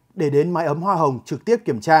 12 để đến mái ấm Hoa Hồng trực tiếp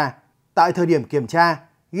kiểm tra. Tại thời điểm kiểm tra,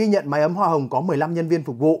 ghi nhận mái ấm Hoa Hồng có 15 nhân viên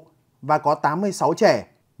phục vụ và có 86 trẻ,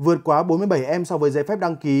 vượt quá 47 em so với giấy phép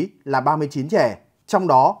đăng ký là 39 trẻ. Trong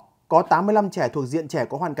đó có 85 trẻ thuộc diện trẻ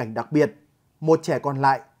có hoàn cảnh đặc biệt. Một trẻ còn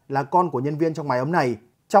lại là con của nhân viên trong mái ấm này.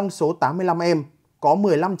 Trong số 85 em, có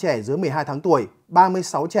 15 trẻ dưới 12 tháng tuổi,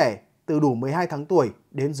 36 trẻ từ đủ 12 tháng tuổi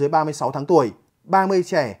đến dưới 36 tháng tuổi, 30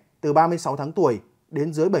 trẻ từ 36 tháng tuổi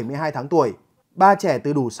đến dưới 72 tháng tuổi, 3 trẻ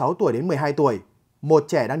từ đủ 6 tuổi đến 12 tuổi, 1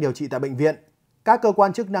 trẻ đang điều trị tại bệnh viện. Các cơ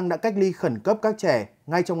quan chức năng đã cách ly khẩn cấp các trẻ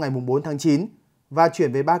ngay trong ngày 4 tháng 9 và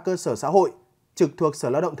chuyển về 3 cơ sở xã hội trực thuộc Sở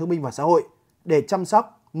Lao động Thương binh và Xã hội để chăm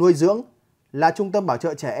sóc, nuôi dưỡng là Trung tâm Bảo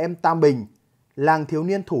trợ Trẻ Em Tam Bình, Làng Thiếu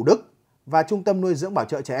niên Thủ Đức và Trung tâm Nuôi dưỡng Bảo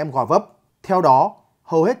trợ Trẻ Em Gò Vấp. Theo đó,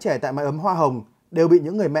 hầu hết trẻ tại mái ấm Hoa Hồng đều bị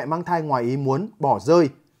những người mẹ mang thai ngoài ý muốn bỏ rơi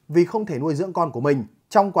vì không thể nuôi dưỡng con của mình.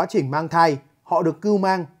 Trong quá trình mang thai, họ được cưu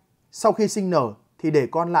mang. Sau khi sinh nở thì để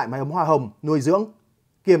con lại mái ấm Hoa Hồng nuôi dưỡng.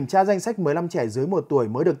 Kiểm tra danh sách 15 trẻ dưới 1 tuổi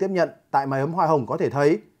mới được tiếp nhận tại mái ấm Hoa Hồng có thể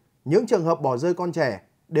thấy những trường hợp bỏ rơi con trẻ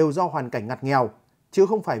đều do hoàn cảnh ngặt nghèo, chứ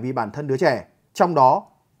không phải vì bản thân đứa trẻ. Trong đó,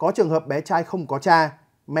 có trường hợp bé trai không có cha,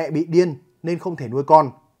 mẹ bị điên nên không thể nuôi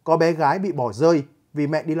con. Có bé gái bị bỏ rơi vì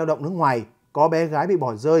mẹ đi lao động nước ngoài. Có bé gái bị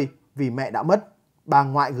bỏ rơi vì mẹ đã mất, bà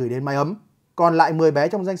ngoại gửi đến mái ấm. Còn lại 10 bé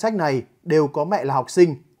trong danh sách này đều có mẹ là học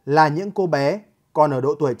sinh, là những cô bé còn ở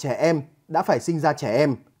độ tuổi trẻ em đã phải sinh ra trẻ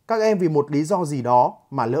em. Các em vì một lý do gì đó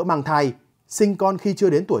mà lỡ mang thai, sinh con khi chưa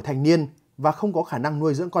đến tuổi thành niên và không có khả năng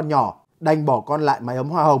nuôi dưỡng con nhỏ, đành bỏ con lại mái ấm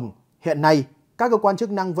Hoa Hồng. Hiện nay, các cơ quan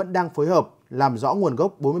chức năng vẫn đang phối hợp làm rõ nguồn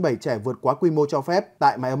gốc 47 trẻ vượt quá quy mô cho phép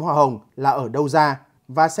tại mái ấm Hoa Hồng là ở đâu ra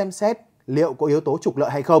và xem xét liệu có yếu tố trục lợi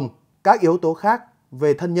hay không. Các yếu tố khác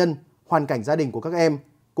về thân nhân, hoàn cảnh gia đình của các em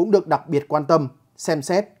cũng được đặc biệt quan tâm, xem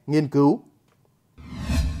xét, nghiên cứu.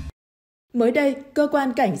 Mới đây, Cơ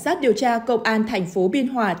quan Cảnh sát điều tra Công an thành phố Biên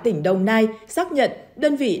Hòa, tỉnh Đồng Nai xác nhận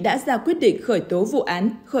đơn vị đã ra quyết định khởi tố vụ án,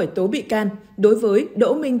 khởi tố bị can đối với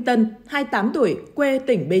Đỗ Minh Tân, 28 tuổi, quê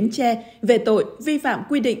tỉnh Bến Tre, về tội vi phạm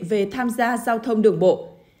quy định về tham gia giao thông đường bộ.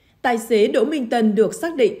 Tài xế Đỗ Minh Tân được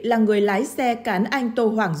xác định là người lái xe cán anh Tô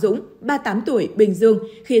Hoàng Dũng, 38 tuổi, Bình Dương,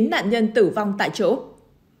 khiến nạn nhân tử vong tại chỗ.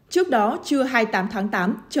 Trước đó, trưa 28 tháng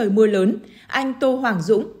 8, trời mưa lớn, anh Tô Hoàng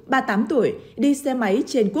Dũng, 38 tuổi, đi xe máy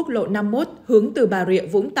trên quốc lộ 51 hướng từ Bà Rịa,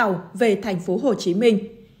 Vũng Tàu về thành phố Hồ Chí Minh.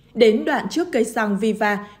 Đến đoạn trước cây xăng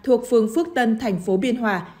Viva thuộc phường Phước Tân, thành phố Biên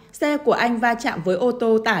Hòa, xe của anh va chạm với ô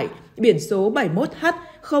tô tải biển số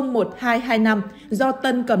 71H01225 do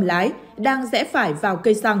Tân cầm lái, đang rẽ phải vào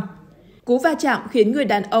cây xăng. Cú va chạm khiến người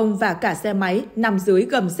đàn ông và cả xe máy nằm dưới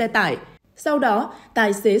gầm xe tải. Sau đó,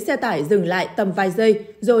 tài xế xe tải dừng lại tầm vài giây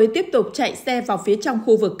rồi tiếp tục chạy xe vào phía trong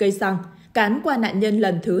khu vực cây xăng, cán qua nạn nhân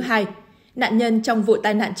lần thứ hai. Nạn nhân trong vụ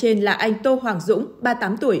tai nạn trên là anh Tô Hoàng Dũng,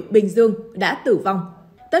 38 tuổi, Bình Dương, đã tử vong.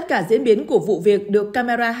 Tất cả diễn biến của vụ việc được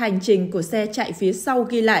camera hành trình của xe chạy phía sau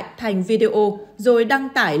ghi lại thành video rồi đăng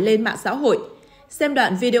tải lên mạng xã hội. Xem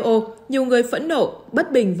đoạn video, nhiều người phẫn nộ,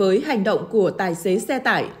 bất bình với hành động của tài xế xe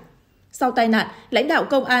tải. Sau tai nạn, lãnh đạo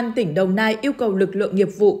Công an tỉnh Đồng Nai yêu cầu lực lượng nghiệp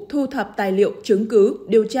vụ thu thập tài liệu chứng cứ,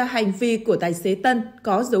 điều tra hành vi của tài xế Tân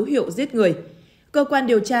có dấu hiệu giết người. Cơ quan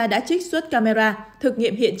điều tra đã trích xuất camera, thực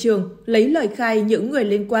nghiệm hiện trường, lấy lời khai những người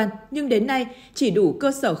liên quan, nhưng đến nay chỉ đủ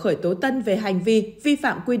cơ sở khởi tố Tân về hành vi vi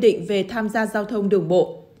phạm quy định về tham gia giao thông đường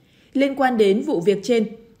bộ. Liên quan đến vụ việc trên,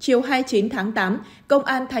 chiều 29 tháng 8, Công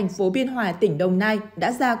an thành phố Biên Hòa, tỉnh Đồng Nai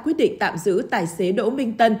đã ra quyết định tạm giữ tài xế Đỗ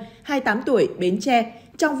Minh Tân, 28 tuổi, Bến Tre,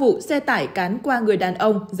 trong vụ xe tải cán qua người đàn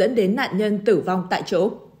ông dẫn đến nạn nhân tử vong tại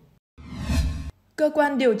chỗ. Cơ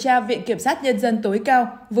quan điều tra Viện Kiểm sát Nhân dân tối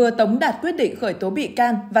cao vừa tống đạt quyết định khởi tố bị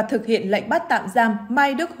can và thực hiện lệnh bắt tạm giam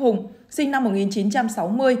Mai Đức Hùng, sinh năm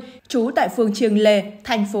 1960, trú tại phường Triềng Lề,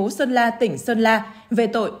 thành phố Sơn La, tỉnh Sơn La, về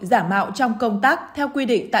tội giả mạo trong công tác theo quy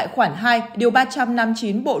định tại khoản 2, điều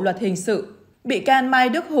 359 Bộ Luật Hình sự. Bị can Mai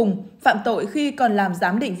Đức Hùng phạm tội khi còn làm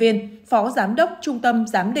giám định viên, Phó Giám đốc Trung tâm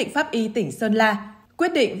Giám định Pháp y tỉnh Sơn La.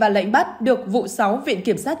 Quyết định và lệnh bắt được vụ 6 Viện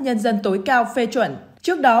Kiểm sát Nhân dân tối cao phê chuẩn.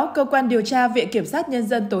 Trước đó, Cơ quan điều tra Viện Kiểm sát Nhân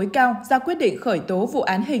dân tối cao ra quyết định khởi tố vụ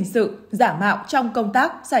án hình sự giả mạo trong công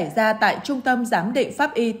tác xảy ra tại Trung tâm Giám định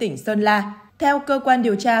Pháp y tỉnh Sơn La. Theo Cơ quan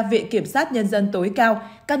điều tra Viện Kiểm sát Nhân dân tối cao,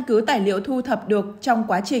 căn cứ tài liệu thu thập được trong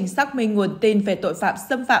quá trình xác minh nguồn tin về tội phạm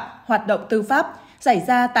xâm phạm hoạt động tư pháp xảy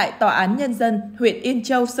ra tại Tòa án Nhân dân huyện Yên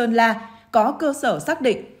Châu, Sơn La, có cơ sở xác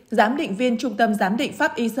định giám định viên Trung tâm Giám định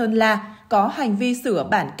Pháp y Sơn La có hành vi sửa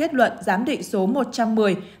bản kết luận giám định số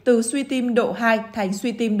 110 từ suy tim độ 2 thành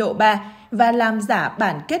suy tim độ 3 và làm giả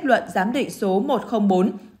bản kết luận giám định số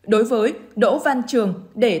 104 đối với Đỗ Văn Trường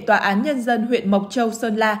để Tòa án Nhân dân huyện Mộc Châu,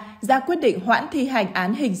 Sơn La ra quyết định hoãn thi hành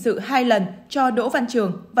án hình sự 2 lần cho Đỗ Văn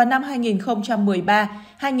Trường vào năm 2013,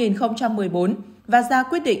 2014 và ra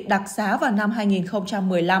quyết định đặc xá vào năm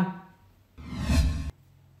 2015.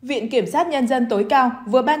 Viện Kiểm sát Nhân dân tối cao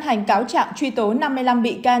vừa ban hành cáo trạng truy tố 55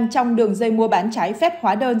 bị can trong đường dây mua bán trái phép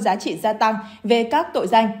hóa đơn giá trị gia tăng về các tội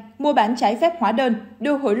danh mua bán trái phép hóa đơn,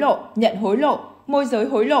 đưa hối lộ, nhận hối lộ, môi giới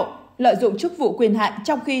hối lộ, lợi dụng chức vụ quyền hạn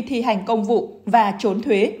trong khi thi hành công vụ và trốn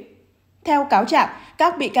thuế. Theo cáo trạng,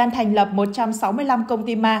 các bị can thành lập 165 công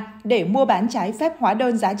ty ma để mua bán trái phép hóa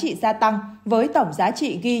đơn giá trị gia tăng với tổng giá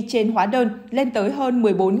trị ghi trên hóa đơn lên tới hơn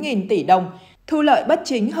 14.000 tỷ đồng, thu lợi bất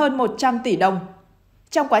chính hơn 100 tỷ đồng.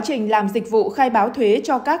 Trong quá trình làm dịch vụ khai báo thuế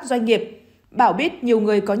cho các doanh nghiệp, Bảo biết nhiều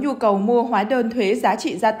người có nhu cầu mua hóa đơn thuế giá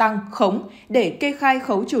trị gia tăng khống để kê khai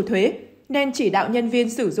khấu trừ thuế, nên chỉ đạo nhân viên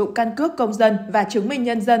sử dụng căn cước công dân và chứng minh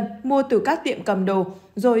nhân dân mua từ các tiệm cầm đồ,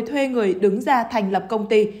 rồi thuê người đứng ra thành lập công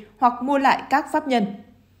ty hoặc mua lại các pháp nhân.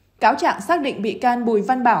 Cáo trạng xác định bị can Bùi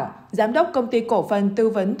Văn Bảo, Giám đốc Công ty Cổ phần Tư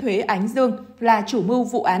vấn Thuế Ánh Dương là chủ mưu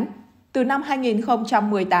vụ án. Từ năm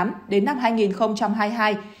 2018 đến năm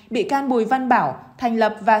 2022, bị can Bùi Văn Bảo thành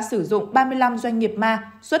lập và sử dụng 35 doanh nghiệp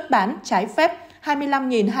ma xuất bán trái phép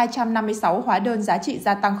 25.256 hóa đơn giá trị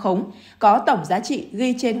gia tăng khống, có tổng giá trị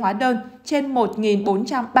ghi trên hóa đơn trên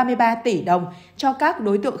 1.433 tỷ đồng cho các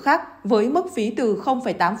đối tượng khác với mức phí từ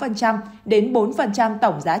 0,8% đến 4%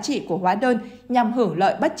 tổng giá trị của hóa đơn nhằm hưởng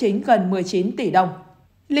lợi bất chính gần 19 tỷ đồng.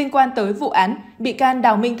 Liên quan tới vụ án, bị can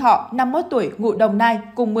Đào Minh Thọ, 51 tuổi, ngụ Đồng Nai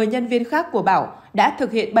cùng 10 nhân viên khác của Bảo đã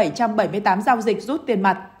thực hiện 778 giao dịch rút tiền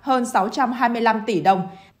mặt hơn 625 tỷ đồng,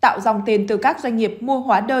 tạo dòng tiền từ các doanh nghiệp mua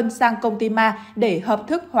hóa đơn sang công ty ma để hợp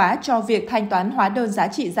thức hóa cho việc thanh toán hóa đơn giá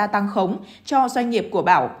trị gia tăng khống cho doanh nghiệp của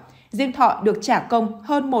Bảo. Riêng Thọ được trả công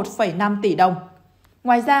hơn 1,5 tỷ đồng.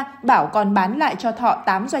 Ngoài ra, Bảo còn bán lại cho Thọ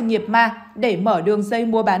 8 doanh nghiệp ma để mở đường dây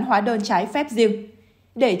mua bán hóa đơn trái phép riêng.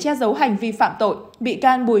 Để che giấu hành vi phạm tội, bị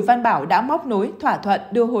can Bùi Văn Bảo đã móc nối thỏa thuận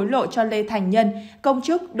đưa hối lộ cho Lê Thành Nhân, công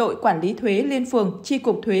chức đội quản lý thuế liên phường, chi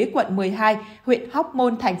cục thuế quận 12, huyện Hóc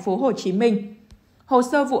Môn, thành phố Hồ Chí Minh. Hồ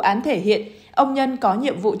sơ vụ án thể hiện, ông Nhân có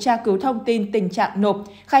nhiệm vụ tra cứu thông tin tình trạng nộp,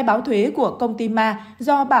 khai báo thuế của công ty ma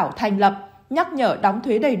do Bảo thành lập, nhắc nhở đóng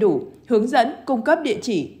thuế đầy đủ, hướng dẫn cung cấp địa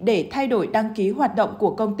chỉ để thay đổi đăng ký hoạt động của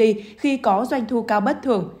công ty khi có doanh thu cao bất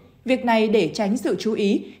thường. Việc này để tránh sự chú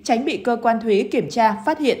ý, tránh bị cơ quan thuế kiểm tra,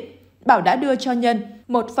 phát hiện. Bảo đã đưa cho Nhân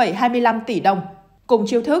 1,25 tỷ đồng. Cùng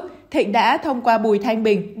chiêu thức, Thịnh đã thông qua Bùi Thanh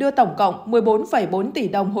Bình đưa tổng cộng 14,4 tỷ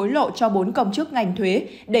đồng hối lộ cho 4 công chức ngành thuế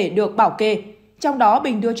để được bảo kê. Trong đó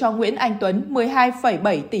Bình đưa cho Nguyễn Anh Tuấn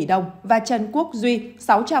 12,7 tỷ đồng và Trần Quốc Duy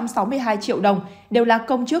 662 triệu đồng, đều là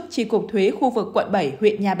công chức chi cục thuế khu vực quận 7,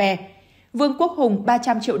 huyện Nhà Bè. Vương Quốc Hùng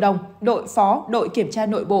 300 triệu đồng, đội phó đội kiểm tra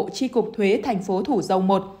nội bộ Chi cục Thuế thành phố Thủ Dầu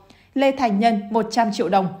Một. Lê Thành Nhân 100 triệu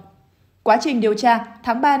đồng. Quá trình điều tra,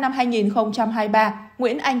 tháng 3 năm 2023,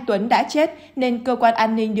 Nguyễn Anh Tuấn đã chết nên Cơ quan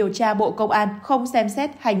An ninh Điều tra Bộ Công an không xem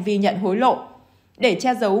xét hành vi nhận hối lộ. Để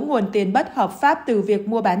che giấu nguồn tiền bất hợp pháp từ việc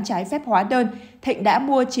mua bán trái phép hóa đơn, Thịnh đã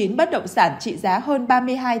mua 9 bất động sản trị giá hơn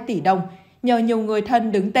 32 tỷ đồng, nhờ nhiều người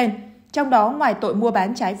thân đứng tên. Trong đó, ngoài tội mua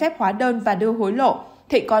bán trái phép hóa đơn và đưa hối lộ,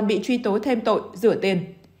 Thịnh còn bị truy tố thêm tội rửa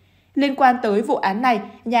tiền. Liên quan tới vụ án này,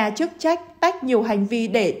 nhà chức trách tách nhiều hành vi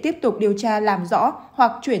để tiếp tục điều tra làm rõ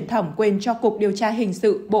hoặc chuyển thẩm quyền cho Cục Điều tra Hình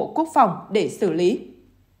sự Bộ Quốc phòng để xử lý.